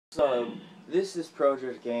So, this is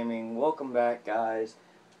Project Gaming. Welcome back, guys.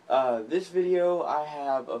 This video, I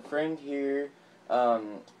have a friend here,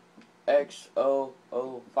 x0O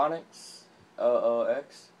Phoenix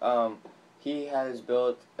O0x. He has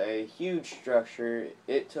built a huge structure.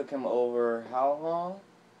 It took him over how long?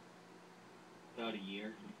 About a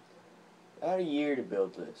year. About a year to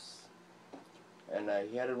build this. And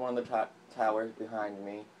he added one of the towers behind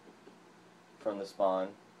me from the spawn.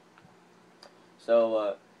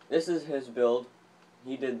 So, this is his build.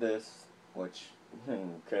 He did this, which,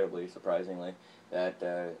 incredibly surprisingly,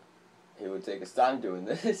 that he would take his time doing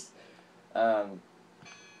this.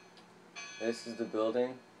 This is the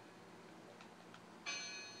building.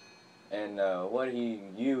 And what he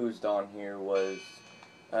used on here was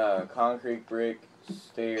concrete brick,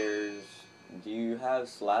 stairs. Do you have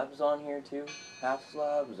slabs on here too? Half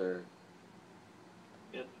slabs or?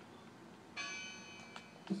 Yep.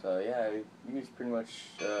 So yeah, he used pretty much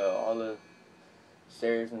all the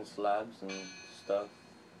stairs and slabs and stuff.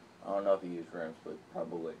 I don't know if he used ramps, but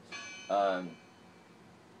probably.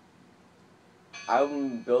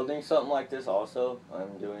 I'm building something like this also.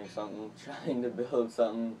 I'm doing something, trying to build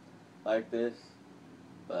something like this.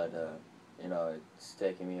 But, you know, it's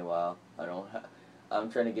taking me a while. I'm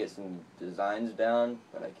trying to get some designs down,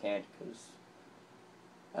 but I can't because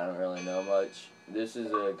I don't really know much. This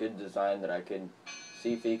is a good design that I could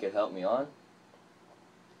see if he could help me on.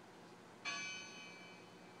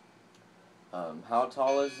 How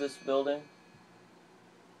tall is this building?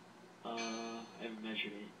 I haven't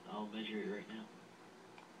measured it. I'll measure it right now.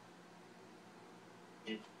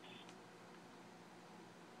 It's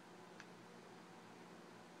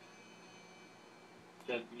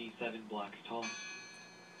 77 blocks tall.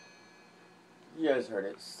 You guys heard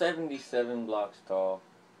it. 77 blocks tall.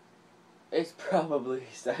 It's probably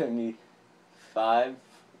 75.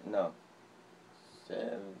 No.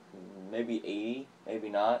 Maybe 80. Maybe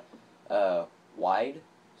not. Wide.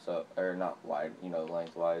 So, or not wide, you know,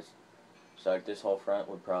 lengthwise. So, like, this whole front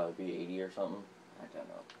would probably be 80 or something. I don't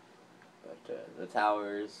know. But, the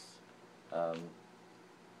towers.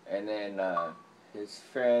 And then, his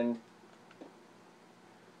friend,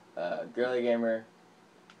 Girly Gamer,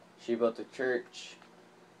 she built a church,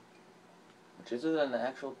 which is an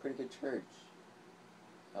actual pretty good church.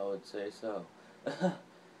 I would say so.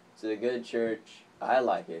 It's a good church. I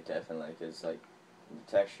like it, definitely, because, like, the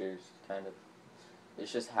textures, kind of,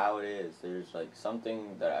 it's just how it is. There's, like,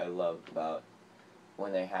 something that I love about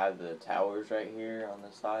when they have the towers right here on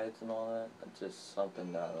the sides and all that. It's just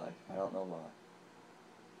something that I like. I don't know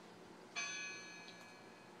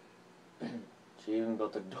why. She even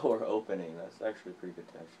built a door opening. That's actually pretty good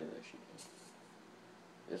texture that she did.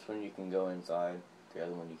 This one you can go inside. The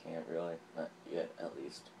other one you can't really. Not yet, at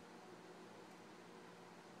least.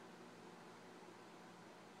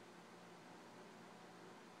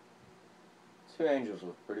 Two angels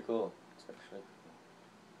look pretty cool. It's actually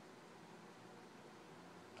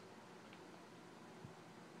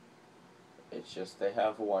cool. It's just they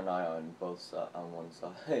have one eye on both on one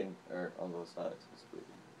side, or on both sides. It's weird.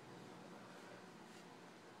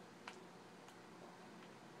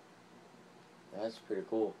 That's pretty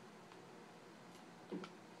cool.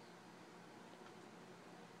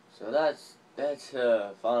 So that's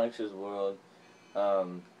Phoenix's world.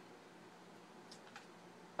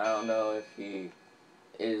 I don't know if he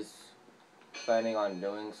is planning on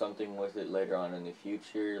doing something with it later on in the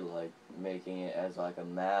future, like making it as like a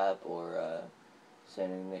map or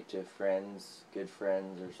sending it to friends, good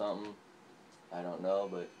friends or something. I don't know,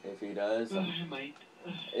 but if he does, I might.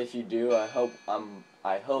 if you do, I hope I'm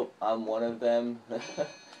one of them.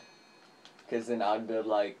 Cause then I'd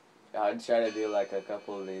try to do like a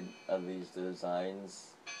couple of these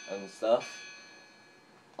designs and stuff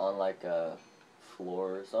on like a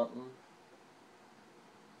floor or something.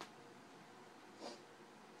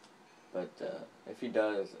 But if he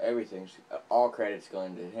does, all credits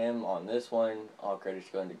going to him on this one. All credits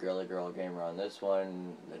going to Girly Girl Gamer on this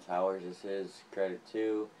one. The towers is his credit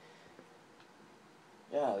too.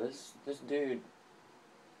 Yeah, this dude,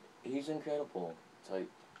 he's incredible. It's like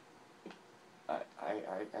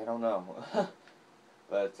I don't know,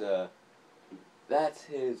 but that's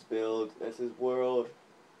his build. That's his world.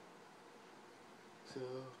 So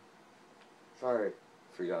sorry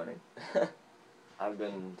for yawning. I've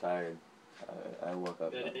been tired. I woke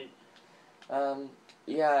up.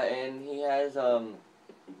 Yeah, and he has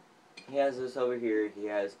this over here. He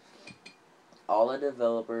has all the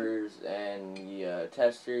developers and the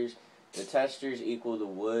testers. The testers equal the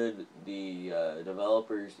wood. The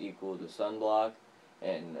developers equal the sunblock.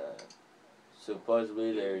 And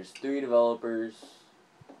supposedly there's 3 developers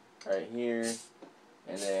right here.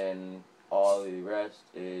 and then all the rest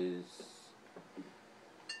is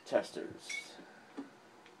testers.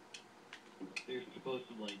 They're supposed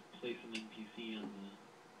to like place an NPC on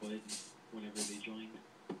the button whenever they join.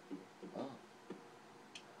 Oh.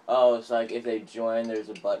 Oh, it's like if they join, there's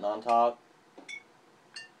a button on top.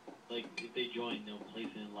 Like if they join, they'll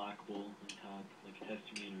place an unlockable on top, like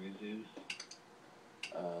Testament or Zeus.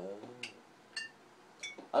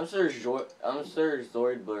 I'm sure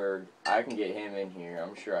Zoidberg, I can get him in here.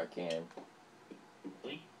 I'm sure I can.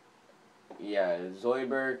 Really? Yeah,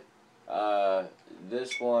 Zoidberg,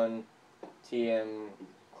 this one, TM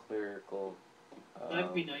Clerical,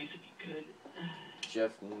 That'd be nice if you could.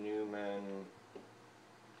 Jeff Newman.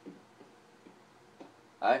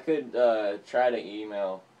 I could try to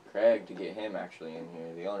email Craig to get him actually in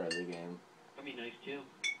here, the owner of the game. That'd be nice too.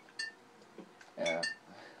 Yeah.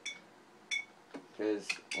 Because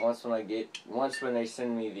once when they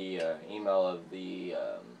send me the email of the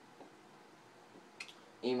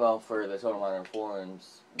email for the Total Miner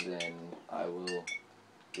forums, then I will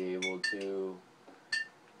be able to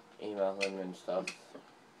email him and stuff.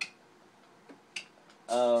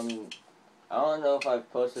 I don't know if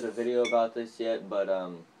I've posted a video about this yet, but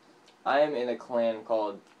I am in a clan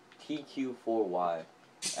called TQ4Y.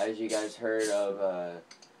 As you guys heard of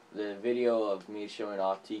the video of me showing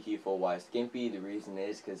off TQ4Y Skimpy, the reason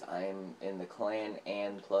is because I am in the clan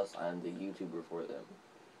and plus I'm the YouTuber for them.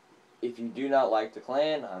 If you do not like the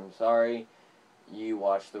clan, I'm sorry, you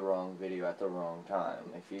watched the wrong video at the wrong time.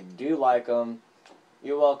 If you do like them,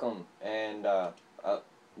 you're welcome, and I'll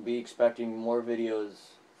be expecting more videos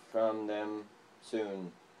from them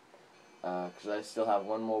soon, because I still have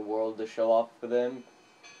one more world to show off for them,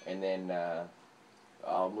 and then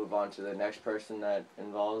I'll move on to the next person that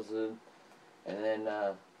involves them, and then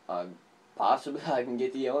possibly I can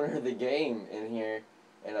get the owner of the game in here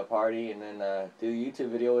in a party, and then do a YouTube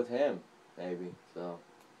video with him, maybe. So,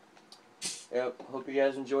 yep, hope you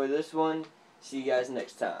guys enjoy this one. See you guys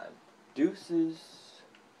next time. Deuces.